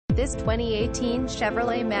This 2018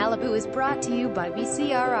 Chevrolet Malibu is brought to you by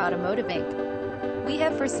BCR Automotive Inc. We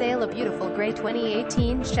have for sale a beautiful gray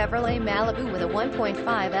 2018 Chevrolet Malibu with a 1.5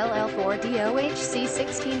 LL4 DOHC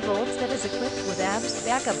 16 volts that is equipped with ABS,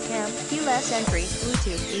 backup cam, keyless entry,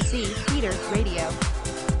 Bluetooth, AC, heater, radio.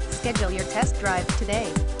 Schedule your test drive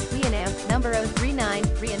today. We in AMP number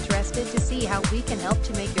 0393 interested to see how we can help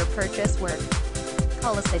to make your purchase work.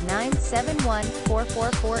 Call us at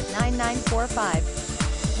 971-444-9945.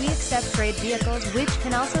 We accept trade vehicles which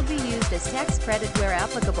can also be used as tax credit where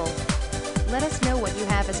applicable. Let us know what you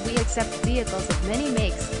have as we accept vehicles of many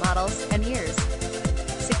makes, models, and years.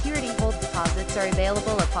 Security hold deposits are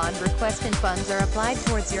available upon request and funds are applied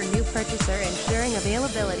towards your new purchaser ensuring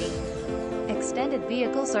availability. Extended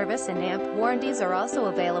vehicle service and AMP warranties are also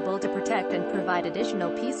available to protect and provide additional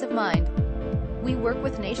peace of mind. We work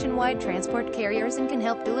with nationwide transport carriers and can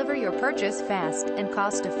help deliver your purchase fast and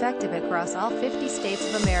cost-effective across all 50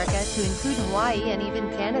 states of America to include Hawaii and even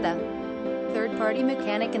Canada. Third-party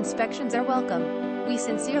mechanic inspections are welcome. We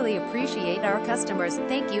sincerely appreciate our customers.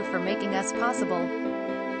 Thank you for making us possible.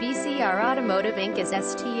 BCR Automotive Inc. is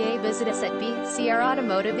STA. Visit us at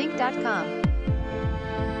bcrautomotiveinc.com.